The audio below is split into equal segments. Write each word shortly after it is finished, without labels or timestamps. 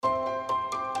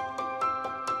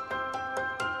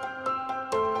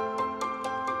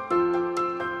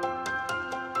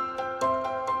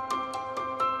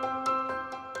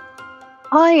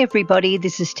Hi everybody,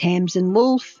 this is Tamsin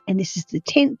Wolf and this is the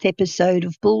 10th episode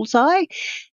of Bullseye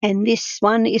and this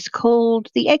one is called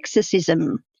The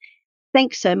Exorcism.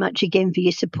 Thanks so much again for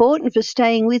your support and for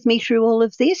staying with me through all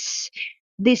of this.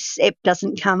 This ep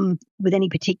doesn't come with any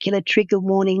particular trigger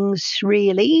warnings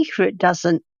really, for it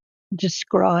doesn't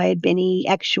describe any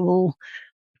actual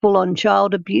full-on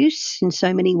child abuse in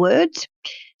so many words.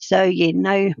 So yeah,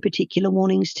 no particular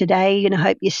warnings today and I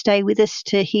hope you stay with us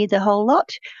to hear the whole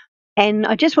lot. And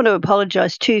I just want to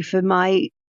apologise too for my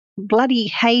bloody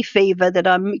hay fever that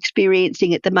I'm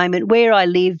experiencing at the moment. Where I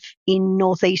live in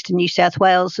northeastern New South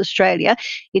Wales, Australia,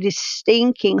 it is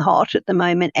stinking hot at the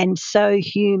moment and so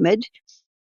humid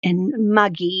and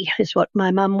muggy is what my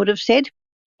mum would have said.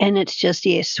 And it's just,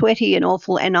 sweaty and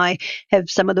awful. And I have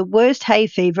some of the worst hay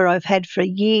fever I've had for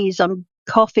years. I'm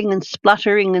coughing and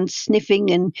spluttering and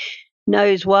sniffing and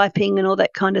nose wiping and all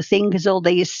that kind of thing because all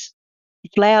these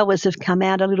flowers have come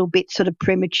out a little bit sort of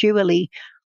prematurely,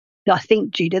 I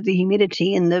think due to the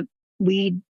humidity and the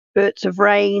weird spurts of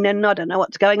rain, and I don't know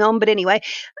what's going on. But anyway,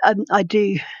 I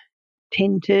do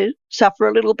tend to suffer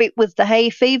a little bit with the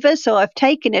hay fever, so I've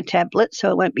taken a tablet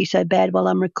so it won't be so bad while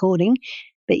I'm recording.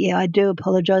 But yeah, I do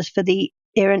apologise for the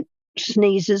errant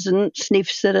sneezes and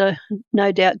sniffs that are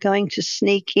no doubt going to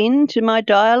sneak into my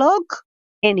dialogue.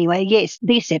 Anyway, yes,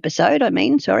 this episode,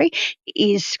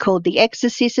 is called The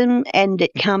Exorcism, and it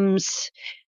comes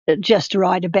just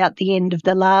right about the end of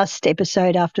the last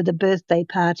episode after the birthday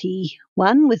party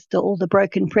one with all the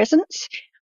broken presents.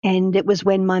 And it was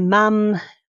when my mum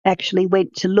actually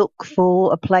went to look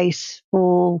for a place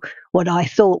for what I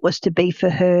thought was to be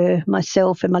for her,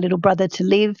 myself and my little brother to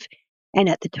live. And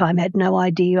at the time had no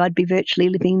idea I'd be virtually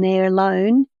living there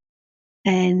alone.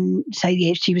 And so,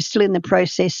 yeah, she was still in the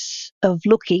process of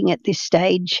looking at this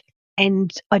stage.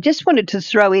 And I just wanted to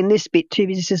throw in this bit too,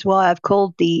 this is why I've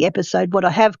called the episode what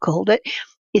I have called it,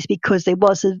 is because there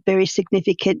was a very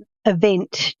significant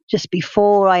event just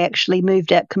before I actually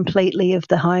moved out completely of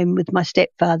the home with my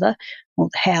stepfather, or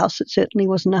the house. It certainly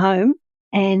wasn't a home.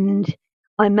 And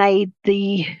I made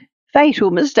the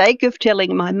fatal mistake of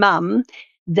telling my mum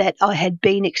that I had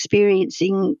been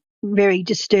experiencing very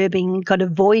disturbing kind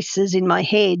of voices in my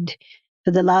head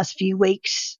for the last few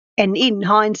weeks. And in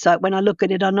hindsight, when I look at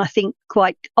it, and I think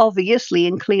quite obviously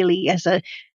and clearly as a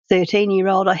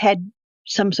 13-year-old, I had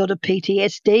some sort of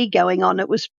PTSD going on. It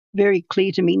was very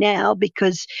clear to me now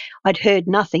because I'd heard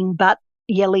nothing but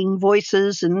yelling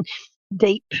voices and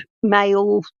deep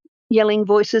male yelling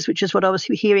voices, which is what I was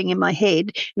hearing in my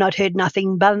head. And I'd heard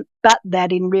nothing but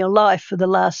that in real life for the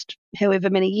last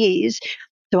however many years.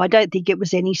 So I don't think it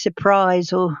was any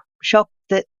surprise or shock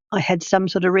that I had some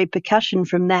sort of repercussion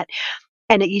from that.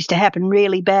 And it used to happen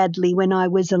really badly when I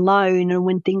was alone or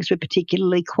when things were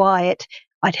particularly quiet.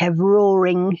 I'd have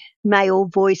roaring male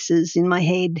voices in my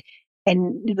head,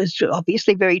 and it was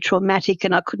obviously very traumatic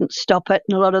and I couldn't stop it.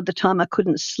 And a lot of the time I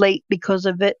couldn't sleep because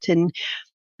of it. And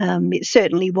it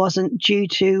certainly wasn't due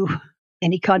to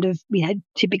any kind of,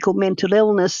 typical mental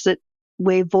illness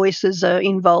where voices are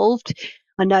involved.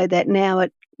 I know that now.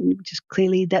 It just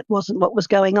clearly that wasn't what was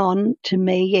going on to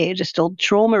me. Yeah, just all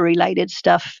trauma-related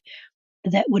stuff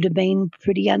that would have been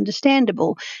pretty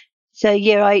understandable. So,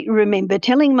 yeah, I remember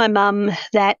telling my mum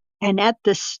that, and at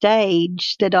the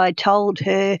stage that I told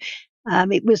her,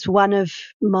 it was one of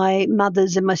my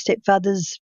mother's and my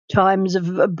stepfather's times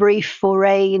of a brief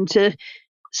foray into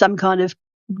some kind of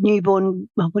newborn,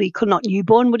 not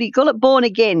newborn, what do you call it, born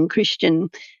again Christian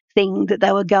thing that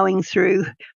they were going through.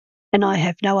 And I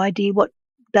have no idea what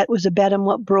that was about and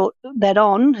what brought that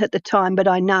on at the time, but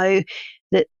I know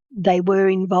that they were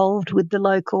involved with the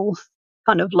local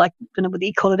kind of like, I don't know whether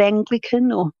you call it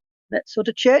Anglican or that sort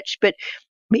of church, but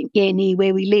yeah, near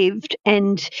where we lived.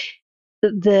 And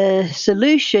the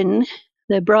solution,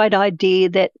 the bright idea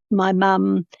that my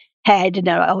mum had, and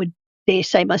I would dare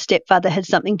say my stepfather had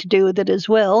something to do with it as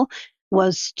well,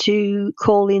 was to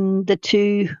call in the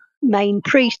two main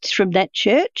priests from that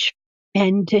church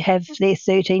and to have their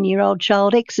 13-year-old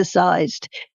child exorcised.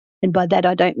 And by that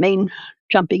I don't mean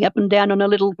jumping up and down on a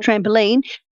little trampoline.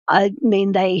 I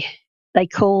mean they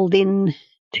called in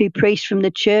two priests from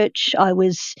the church. I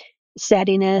was sat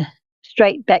in a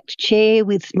straight-backed chair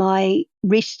with my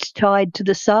wrists tied to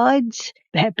the sides,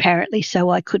 apparently so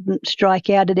I couldn't strike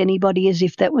out at anybody as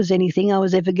if that was anything I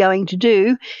was ever going to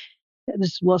do.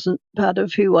 This wasn't part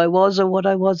of who I was or what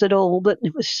I was at all, but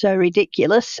it was so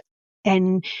ridiculous.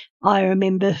 And I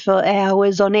remember for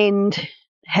hours on end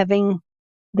having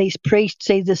these priests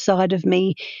either side of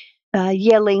me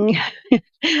yelling.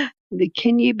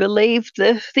 Can you believe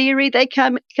the theory they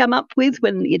come up with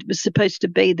when it was supposed to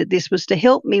be that this was to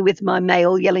help me with my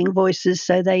male yelling voices?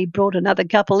 So they brought another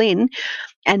couple in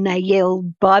and they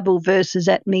yelled Bible verses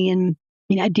at me and,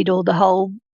 did all the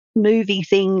whole movie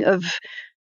thing of,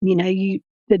 the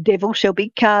devil shall be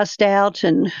cast out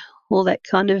and all that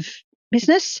kind of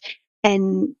business.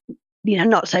 And,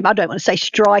 not saying, I don't want to say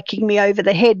striking me over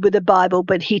the head with a Bible,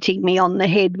 but hitting me on the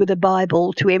head with a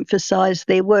Bible to emphasize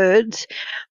their words.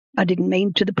 I didn't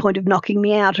mean to the point of knocking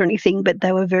me out or anything, but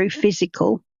they were very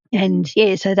physical. And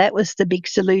so that was the big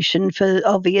solution for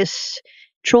obvious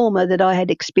trauma that I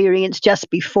had experienced just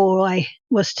before I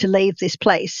was to leave this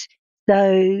place.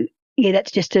 So,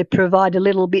 that's just to provide a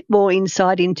little bit more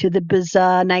insight into the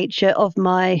bizarre nature of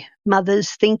my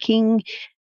mother's thinking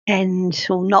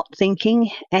or not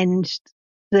thinking, and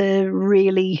the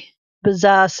really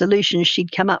bizarre solutions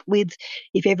she'd come up with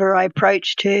if ever I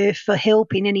approached her for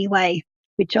help in any way,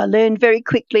 which I learned very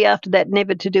quickly after that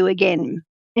never to do again.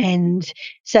 And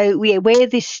so, where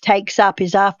this takes up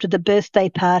is after the birthday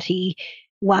party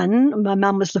one, my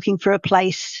mum was looking for a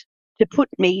place to put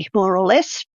me, more or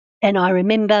less. And I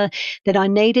remember that I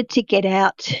needed to get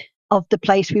out of the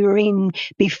place we were in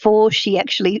before she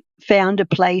actually found a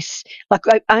place. Like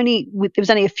there was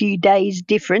only a few days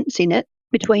difference in it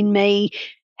between me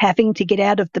having to get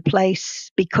out of the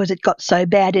place because it got so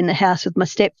bad in the house with my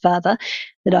stepfather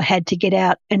that I had to get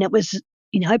out. And it was,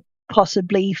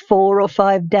 possibly 4 or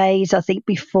 5 days, I think,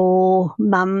 before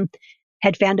Mum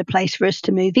had found a place for us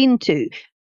to move into.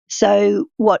 So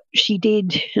what she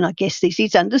did, and I guess this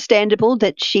is understandable,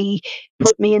 that she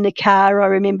put me in the car. I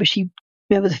remember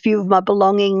with a few of my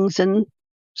belongings and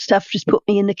stuff, just put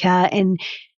me in the car and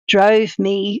drove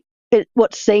me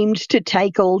what seemed to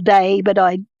take all day, but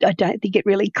I don't think it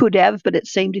really could have, but it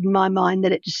seemed in my mind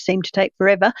that it just seemed to take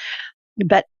forever.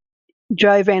 But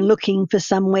drove around looking for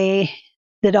somewhere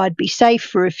that I'd be safe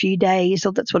for a few days,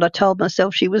 or that's what I told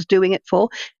myself she was doing it for,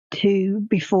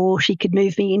 before she could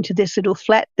move me into this little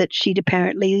flat that she'd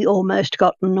apparently almost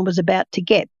gotten and was about to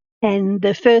get. And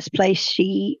the first place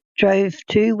she drove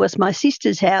to was my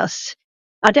sister's house.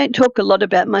 I don't talk a lot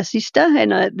about my sister,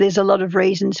 and there's a lot of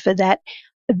reasons for that.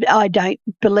 I don't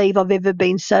believe I've ever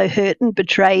been so hurt and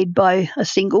betrayed by a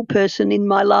single person in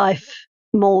my life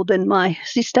more than my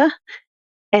sister.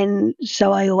 And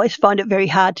so I always find it very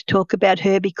hard to talk about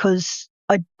her because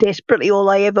all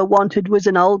I ever wanted was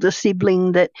an older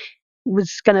sibling that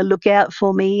was going to look out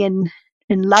for me and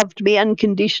loved me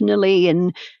unconditionally.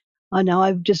 And I know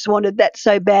I've just wanted that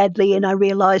so badly, and I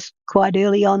realised quite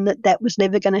early on that was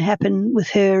never going to happen with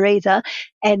her either.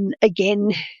 And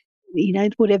again,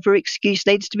 whatever excuse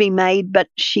needs to be made, but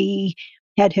she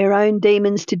had her own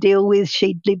demons to deal with.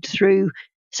 She'd lived through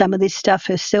some of this stuff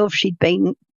herself. She'd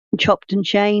been chopped and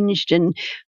changed and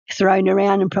thrown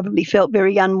around and probably felt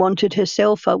very unwanted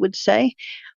herself, I would say.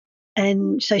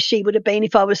 And so she would have been,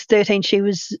 if I was 13, she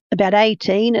was about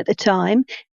 18 at the time,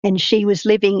 and she was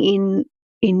living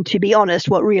in, to be honest,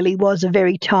 what really was a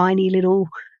very tiny little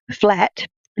flat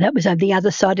that was on the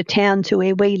other side of town to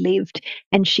where we lived.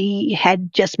 And she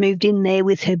had just moved in there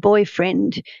with her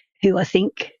boyfriend, who I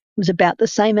think was about the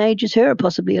same age as her, or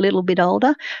possibly a little bit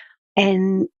older.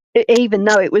 And even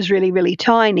though it was really, really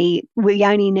tiny, we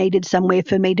only needed somewhere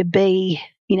for me to be,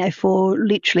 for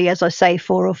literally, as I say,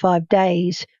 4 or 5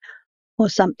 days or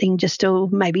something, just to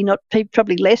maybe not,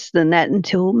 probably less than that,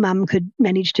 until Mum could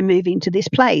manage to move into this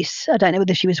place. I don't know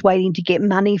whether she was waiting to get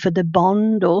money for the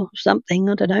bond or something,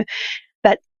 I don't know.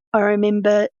 But I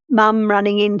remember Mum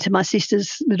running into my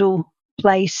sister's little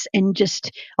place and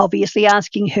just obviously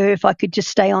asking her if I could just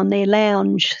stay on their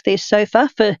lounge, their sofa,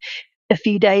 for a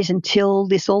few days until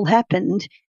this all happened.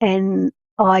 And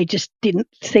I just didn't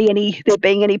see there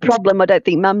being any problem. I don't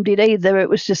think Mum did either. It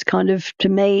was just kind of, to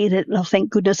me, that, oh,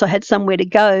 thank goodness I had somewhere to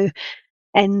go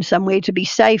and somewhere to be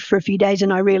safe for a few days.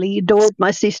 And I really adored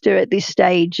my sister at this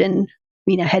stage and,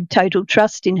 had total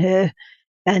trust in her.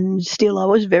 And still, I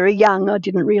was very young. I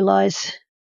didn't realise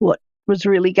what was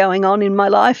really going on in my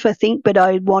life, I think, but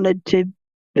I wanted to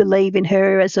believe in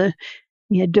her as a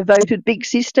devoted big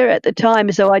sister at the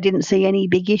time, so I didn't see any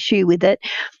big issue with it.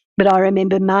 But I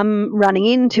remember Mum running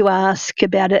in to ask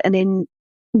about it, and then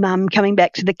Mum coming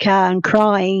back to the car and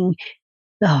crying.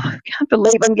 Oh, I can't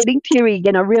believe I'm getting teary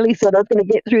again. I really thought I was going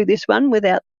to get through this one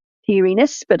without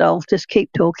teariness, but I'll just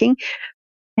keep talking.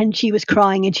 And she was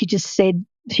crying, and she just said,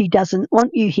 she doesn't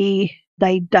want you here.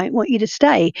 They don't want you to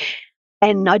stay.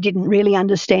 And I didn't really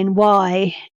understand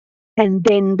why. And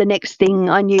then the next thing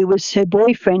I knew was her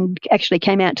boyfriend actually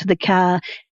came out to the car,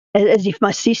 as if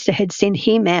my sister had sent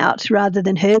him out rather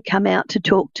than her come out to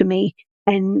talk to me.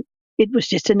 And it was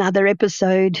just another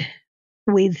episode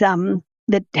with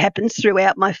that happens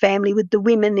throughout my family, with the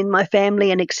women in my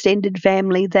family and extended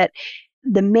family, that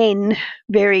the men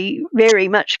very, very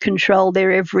much control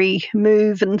their every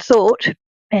move and thought.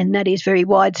 And that is very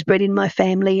widespread in my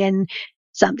family, and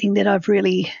something that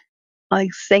I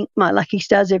thank my lucky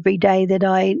stars every day that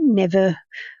I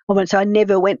won't say I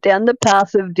never went down the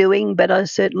path of doing, but I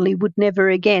certainly would never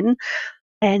again.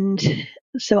 And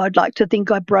so I'd like to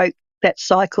think I broke that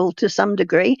cycle to some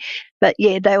degree. But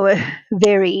yeah, they were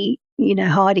very,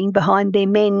 hiding behind their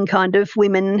men kind of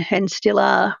women, and still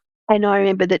are. And I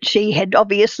remember that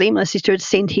my sister had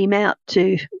sent him out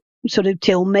to sort of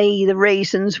tell me the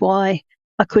reasons why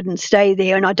I couldn't stay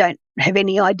there. And I don't have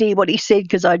any idea what he said,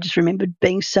 because I just remembered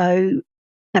being so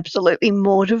absolutely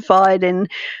mortified and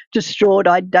distraught.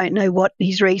 I don't know what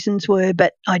his reasons were,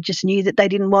 but I just knew that they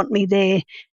didn't want me there.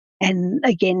 And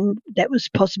again, that was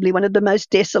possibly one of the most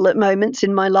desolate moments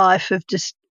in my life, of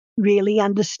just really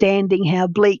understanding how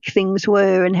bleak things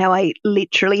were and how I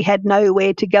literally had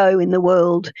nowhere to go in the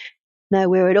world,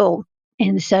 nowhere at all.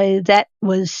 And so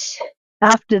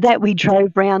after that, we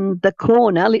drove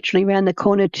literally round the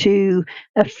corner, to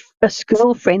a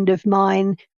school friend of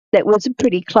mine that was a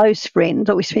pretty close friend,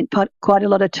 that we spent quite a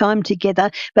lot of time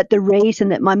together. But the reason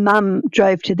that my mum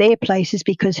drove to their place is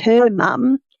because her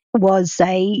mum was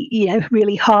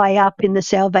really high up in the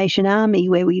Salvation Army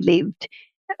where we lived.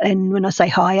 And when I say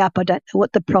high up, I don't know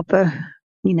what the proper,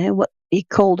 what you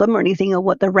call them or anything, or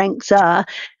what the ranks are,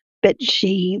 but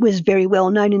she was very well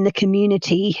known in the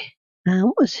community.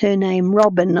 What was her name?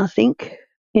 Robin, I think.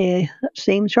 Yeah, that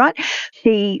seems right.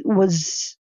 She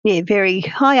was, very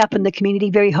high up in the community,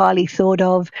 very highly thought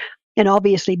of. And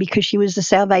obviously, because she was the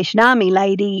Salvation Army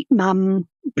lady, Mum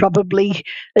probably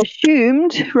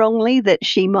assumed wrongly that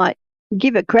she might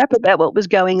give a crap about what was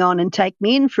going on and take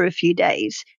me in for a few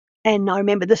days. And I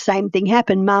remember the same thing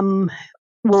happened. Mum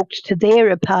walked to their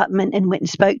apartment and went and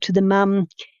spoke to the mum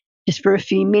just for a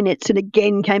few minutes, and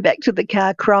again came back to the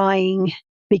car crying,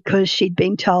 because she'd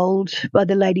been told by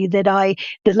the lady the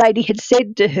lady had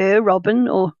said to her, Robin,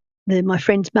 or my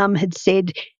friend's mum had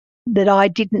said, that I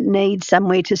didn't need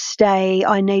somewhere to stay.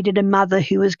 I needed a mother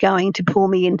who was going to pull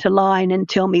me into line and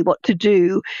tell me what to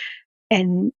do,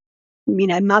 and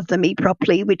mother me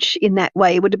properly, which in that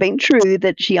way would have been true,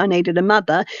 that I needed a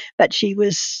mother, but she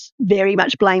was very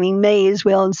much blaming me as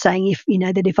well, and saying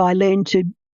that if I learned to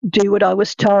do what I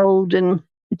was told and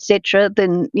etc.,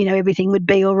 then everything would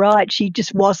be all right. She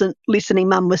just wasn't listening.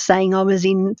 Mum was saying I was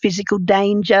in physical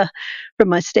danger from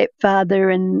my stepfather,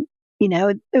 and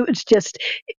it was just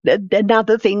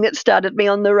another thing that started me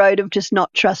on the road of just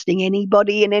not trusting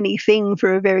anybody and anything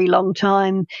for a very long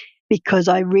time, because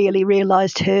I really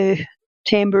realised her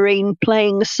tambourine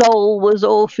playing soul was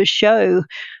all for show.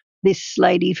 This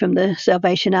lady from the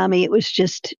Salvation Army, it was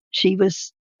just, she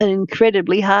was an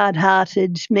incredibly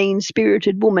hard-hearted,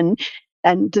 mean-spirited woman,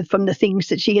 and from the things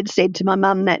that she had said to my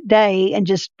mum that day, and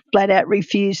just flat out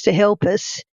refused to help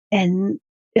us. And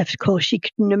of course, she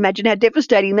couldn't imagine how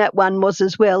devastating that one was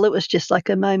as well. It was just like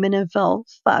a moment of, oh,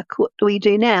 fuck, what do we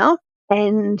do now?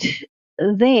 And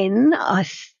then I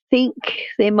think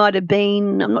there might have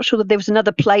been, I'm not sure that there was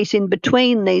another place in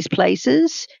between these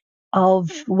places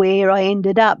of where I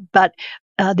ended up, but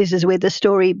this is where the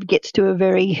story gets to a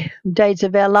very Days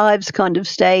of Our Lives kind of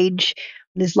stage.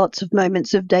 There's lots of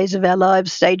moments of Days of Our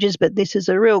Lives stages, but this is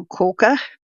a real corker.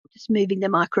 Just moving the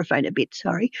microphone a bit,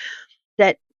 sorry.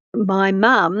 That my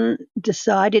mum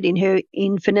decided in her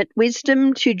infinite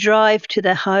wisdom to drive to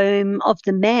the home of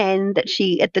the man that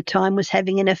she at the time was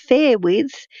having an affair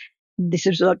with. This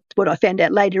is what I found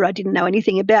out later. I didn't know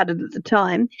anything about it at the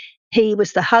time. He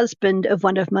was the husband of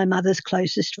one of my mother's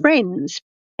closest friends.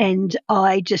 And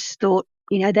I just thought,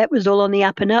 that was all on the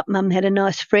up and up. Mum had a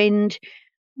nice friend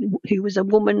who was a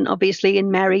woman, obviously,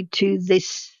 and married to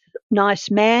this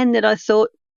nice man that I thought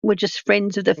were just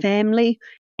friends of the family.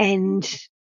 And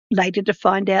later to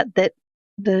find out that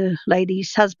the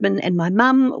lady's husband and my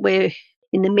mum were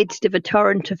in the midst of a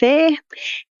torrent affair.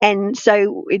 And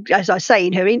so, as I say,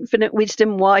 in her infinite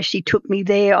wisdom, why she took me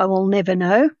there, I will never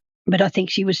know. But I think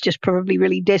she was just probably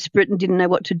really desperate and didn't know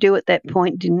what to do at that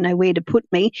point, didn't know where to put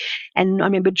me. And I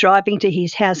remember driving to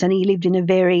his house, and he lived in a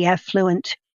very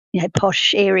affluent,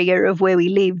 posh area of where we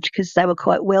lived, because they were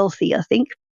quite wealthy, I think,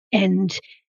 and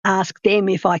asked them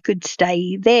if I could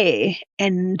stay there.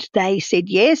 And they said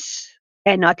yes.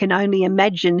 And I can only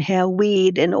imagine how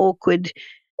weird and awkward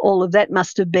all of that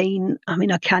must have been. I mean,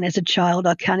 as a child,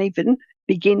 I can't even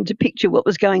begin to picture what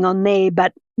was going on there.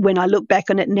 But when I look back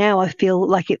on it now, I feel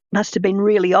like it must have been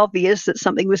really obvious that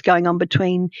something was going on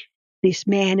between this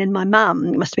man and my mum.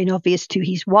 It must have been obvious to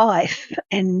his wife.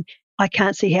 And I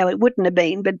can't see how it wouldn't have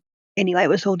been. But anyway, it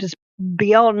was all just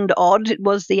beyond odd. It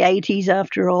was the 80s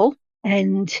after all.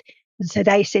 And so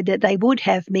they said that they would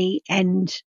have me,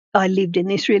 and I lived in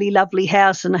this really lovely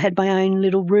house, and I had my own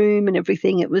little room and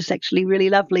everything. It was actually really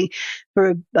lovely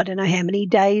for I don't know how many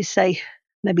days, say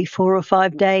maybe 4 or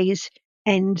 5 days.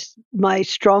 And my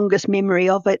strongest memory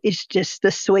of it is just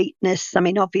the sweetness. I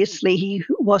mean, obviously, he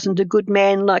wasn't a good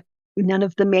man like none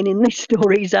of the men in these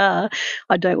stories are.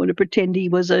 I don't want to pretend he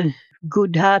was a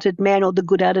good-hearted man or the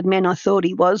good-hearted man I thought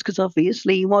he was, because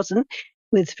obviously he wasn't,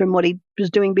 from what he was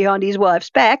doing behind his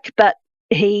wife's back. But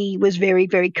he was very,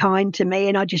 very kind to me,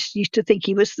 and I just used to think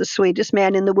he was the sweetest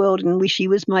man in the world and wish he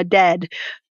was my dad,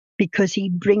 because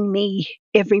he'd bring me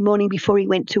every morning before he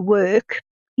went to work.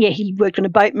 Yeah, he worked on a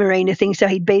boat marina thing, so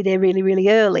he'd be there really, really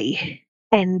early.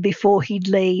 And before he'd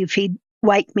leave, he'd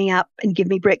wake me up and give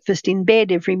me breakfast in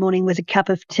bed every morning with a cup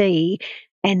of tea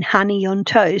and honey on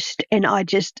toast. And I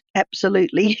just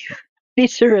absolutely,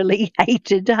 viscerally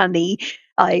hated honey.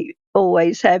 I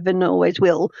always have and always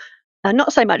will.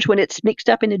 Not so much when it's mixed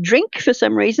up in a drink for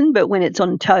some reason, but when it's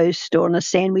on toast or on a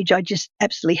sandwich, I just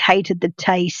absolutely hated the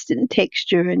taste and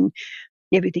texture and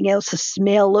everything else. The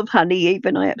smell of honey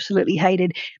even I absolutely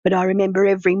hated. But I remember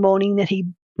every morning that he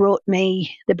brought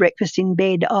me the breakfast in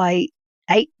bed, I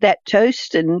ate that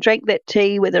toast and drank that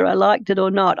tea whether I liked it or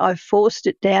not. I forced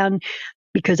it down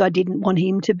because I didn't want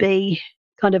him to be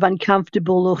kind of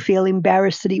uncomfortable or feel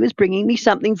embarrassed that he was bringing me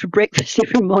something for breakfast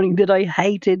every morning that I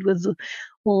hated with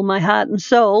all my heart and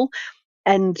soul.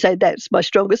 And so that's my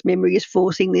strongest memory, is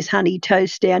forcing this honey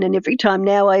toast down. And every time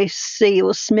now I see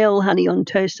or smell honey on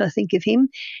toast, I think of him.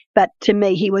 But to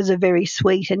me, he was a very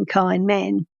sweet and kind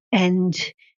man. And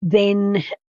then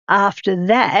after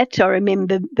that, I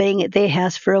remember being at their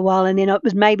house for a while, and then it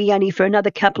was maybe only for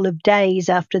another couple of days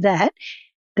after that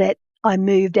that I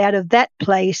moved out of that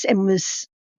place and was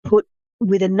put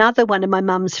with another one of my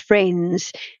mum's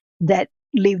friends that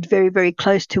lived very, very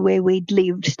close to where we'd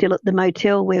lived, still at the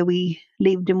motel where we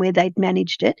lived and where they'd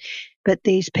managed it. But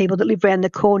these people that lived around the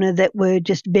corner that were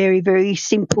just very, very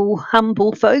simple,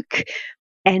 humble folk,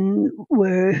 and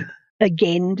were,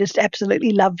 again, just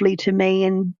absolutely lovely to me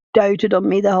and doted on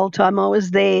me the whole time I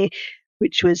was there,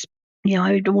 which was,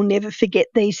 I will never forget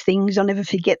these things. I'll never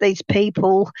forget these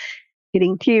people.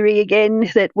 Getting teary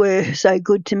again, that were so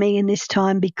good to me in this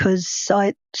time, because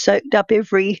I soaked up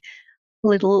every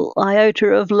little iota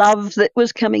of love that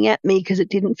was coming at me, because it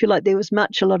didn't feel like there was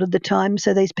much a lot of the time.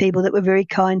 So these people that were very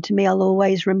kind to me, I'll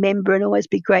always remember and always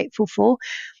be grateful for.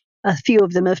 A few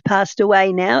of them have passed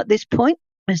away now at this point,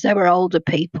 as they were older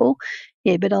people.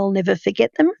 Yeah, but I'll never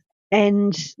forget them.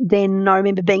 And then I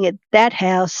remember being at that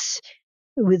house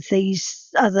with these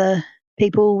other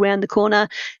people around the corner,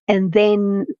 and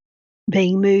then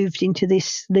being moved into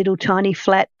this little tiny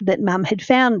flat that Mum had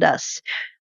found us.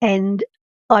 And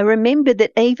I remember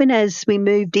that even as we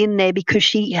moved in there, because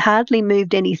she hardly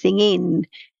moved anything in,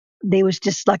 there was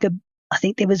just I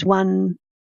think there was one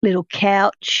little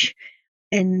couch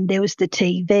and there was the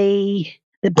TV.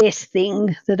 The best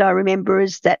thing that I remember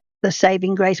is that the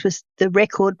saving grace was the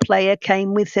record player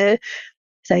came with her.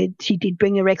 So she did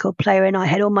bring a record player, and I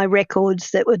had all my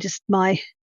records that were just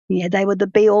they were the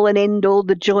be all and end all.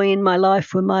 The joy in my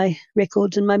life were my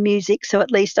records and my music. So at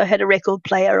least I had a record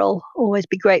player. I'll always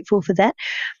be grateful for that.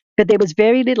 But there was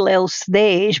very little else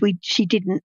there. She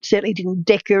certainly didn't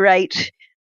decorate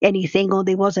anything, or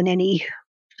there wasn't any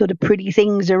sort of pretty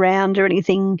things around or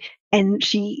anything. And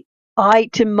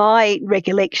to my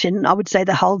recollection, I would say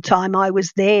the whole time I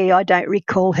was there, I don't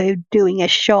recall her doing a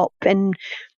shop and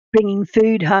bringing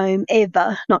food home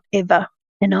ever, not ever.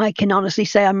 And I can honestly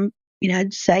say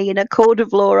say in a court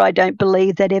of law, I don't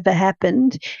believe that ever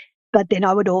happened. But then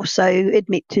I would also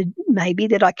admit to maybe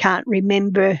that I can't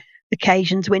remember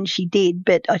occasions when she did,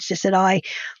 but it's just that I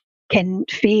can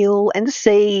feel and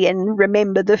see and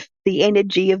remember the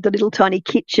energy of the little tiny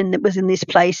kitchen that was in this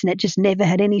place, and it just never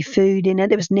had any food in it.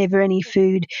 There was never any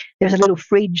food. There was a little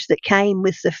fridge that came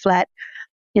with the flat,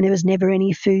 and there was never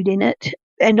any food in it.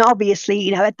 And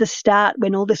obviously, at the start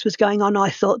when all this was going on, I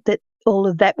thought that all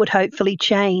of that would hopefully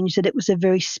change, that it was a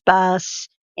very sparse,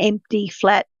 empty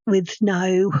flat with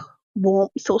no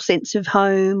warmth or sense of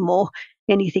home or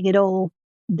anything at all.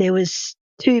 There was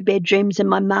 2 bedrooms, and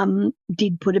my mum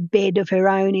did put a bed of her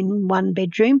own in one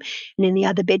bedroom, and in the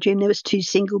other bedroom there was 2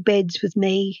 single beds with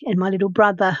me and my little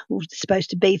brother, or supposed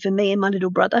to be for me and my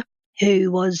little brother,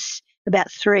 who was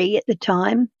about 3 at the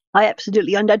time. I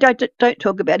absolutely, and I don't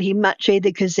talk about him much either,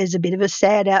 because there's a bit of a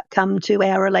sad outcome to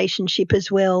our relationship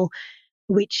as well,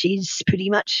 which is pretty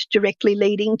much directly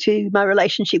leading to my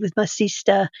relationship with my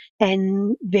sister,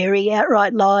 and very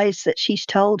outright lies that she's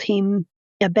told him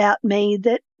about me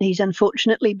that he's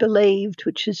unfortunately believed,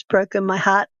 which has broken my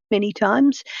heart many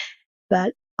times.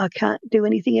 But I can't do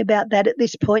anything about that at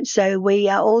this point. So we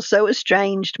are also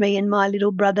estranged, me and my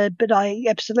little brother, but I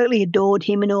absolutely adored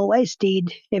him and always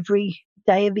did every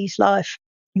day of his life.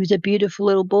 He was a beautiful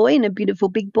little boy and a beautiful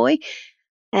big boy.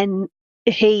 And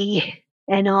he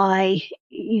and I,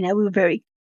 we were very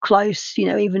close,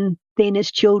 even then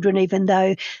as children, even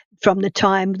though from the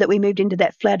time that we moved into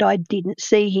that flat, I didn't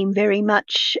see him very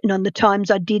much. And on the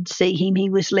times I did see him, he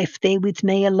was left there with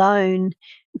me alone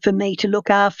for me to look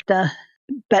after,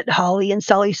 but wholly and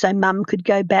solely so Mum could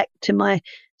go back to my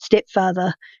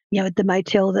stepfather, at the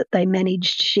motel that they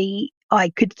managed. I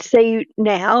could see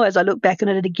now, as I look back on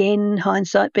it again,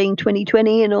 hindsight being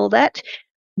 2020 and all that,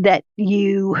 I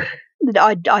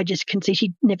just can see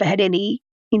she never had any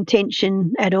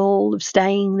intention at all of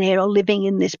staying there or living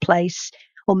in this place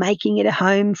or making it a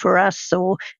home for us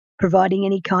or providing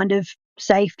any kind of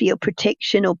safety or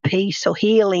protection or peace or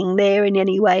healing there in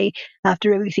any way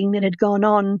after everything that had gone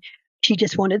on. She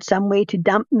just wanted somewhere to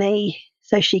dump me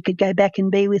so she could go back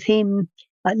and be with him.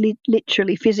 I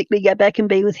literally physically go back and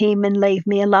be with him and leave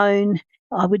me alone.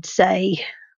 I would say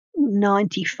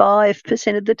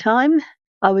 95% of the time.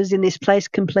 I was in this place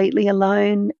completely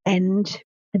alone, and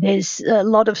there's a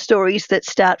lot of stories that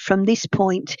start from this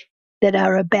point that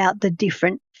are about the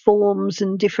different forms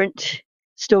and different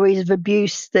stories of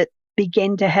abuse that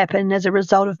began to happen as a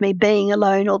result of me being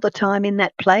alone all the time in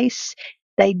that place.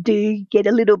 They do get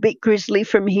a little bit grisly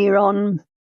from here on,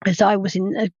 as I was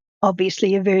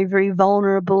obviously a very, very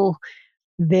vulnerable,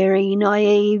 very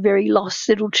naive, very lost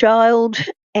little child.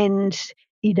 And,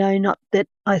 not that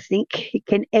I think it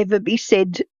can ever be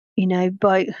said,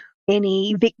 by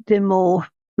any victim or,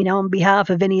 on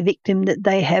behalf of any victim that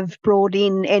they have brought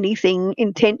in anything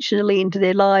intentionally into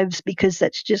their lives, because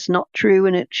that's just not true.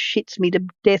 And it shits me to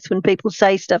death when people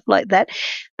say stuff like that.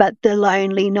 But the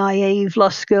lonely, naive,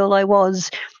 lost girl I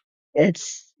was,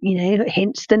 it's,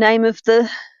 hence the name of the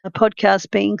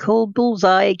podcast being called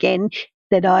Bullseye again,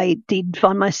 that I did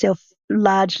find myself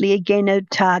largely again a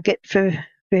target for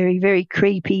very, very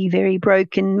creepy, very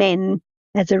broken men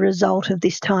as a result of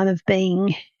this time of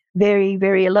being very,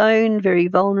 very alone, very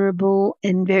vulnerable,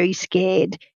 and very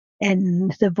scared.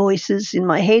 And the voices in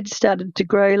my head started to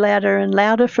grow louder and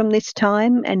louder from this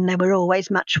time, and they were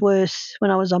always much worse when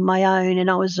I was on my own,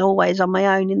 and I was always on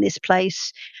my own in this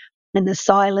place. And the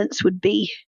silence would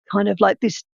be kind of like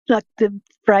this, like the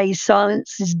phrase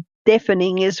silence is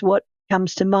deafening is what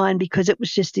comes to mind, because it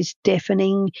was just this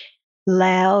deafening,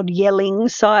 loud, yelling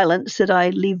silence that I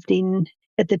lived in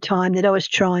at the time that I was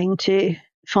trying to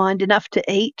find enough to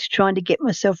eat, trying to get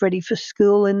myself ready for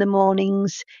school in the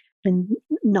mornings and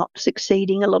not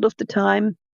succeeding a lot of the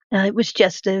time. It was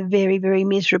just a very, very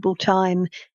miserable time.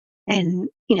 And,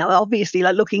 obviously,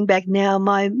 like looking back now,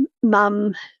 my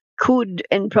mum could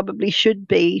and probably should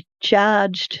be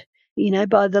charged,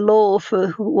 by the law for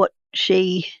what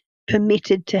she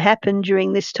permitted to happen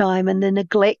during this time, and the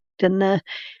neglect and the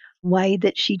way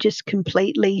that she just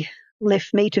completely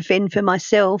left me to fend for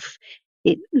myself.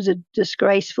 It was a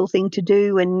disgraceful thing to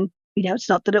do. And, it's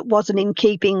not that it wasn't in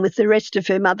keeping with the rest of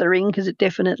her mothering, because it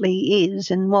definitely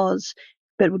is and was.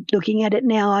 But looking at it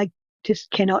now, I just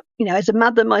cannot, as a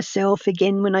mother myself,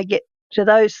 again, when I get to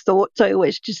those thoughts, I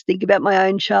always just think about my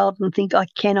own child and think I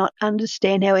cannot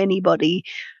understand how anybody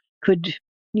could,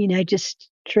 just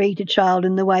treat a child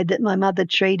in the way that my mother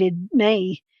treated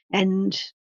me. And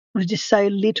with just so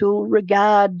little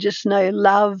regard, just no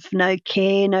love, no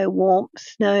care, no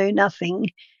warmth, no nothing.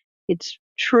 It's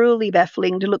truly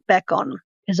baffling to look back on,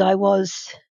 because I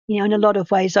was, in a lot of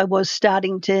ways, I was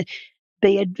starting to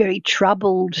be a very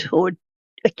troubled, or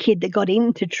a kid that got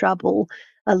into trouble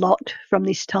a lot from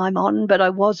this time on. But I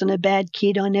wasn't a bad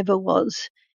kid. I never was.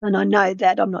 And I know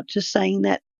that. I'm not just saying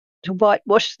that to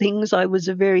whitewash things. I was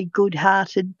a very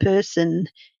good-hearted person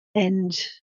and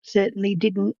certainly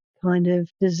didn't kind of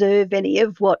deserve any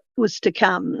of what was to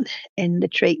come and the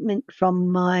treatment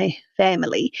from my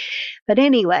family. But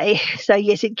anyway, so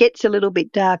yes, it gets a little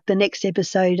bit dark. The next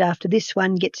episode after this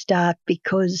one gets dark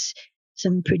because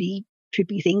some pretty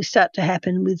trippy things start to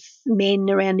happen with men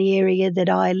around the area that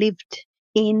I lived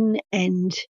in,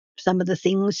 and some of the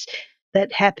things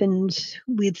that happened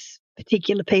with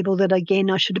particular people that,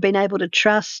 again, I should have been able to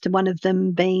trust. One of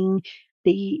them being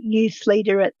the youth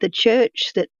leader at the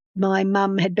church that my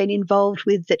mum had been involved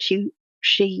with, that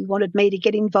she wanted me to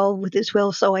get involved with as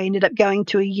well. So I ended up going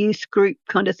to a youth group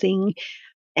kind of thing,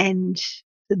 and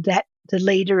that the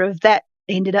leader of that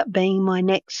ended up being my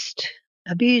next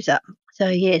abuser. So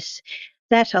yes,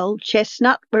 that old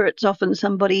chestnut, where it's often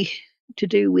somebody to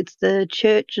do with the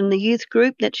church and the youth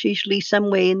group. That's usually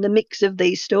somewhere in the mix of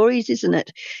these stories, isn't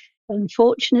it?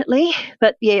 Unfortunately.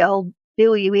 But yeah, I'll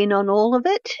fill you in on all of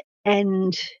it.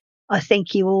 And I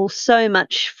thank you all so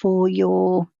much for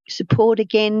your support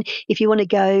again. If you want to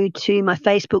go to my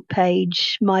Facebook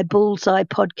page, my Bullseye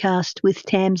podcast with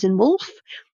Tamsin Wolf,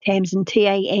 Tamsin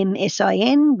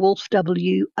Tamsin, Wolf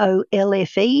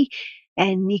WOLFE,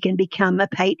 and you can become a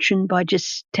patron by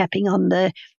just tapping on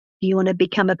the you want to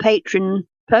become a patron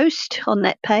post on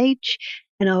that page.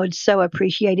 And I would so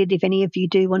appreciate it if any of you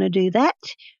do want to do that.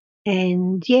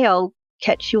 And yeah, I'll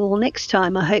catch you all next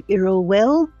time. I hope you're all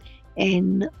well,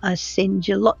 and I send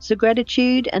you lots of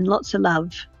gratitude and lots of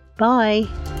love. Bye.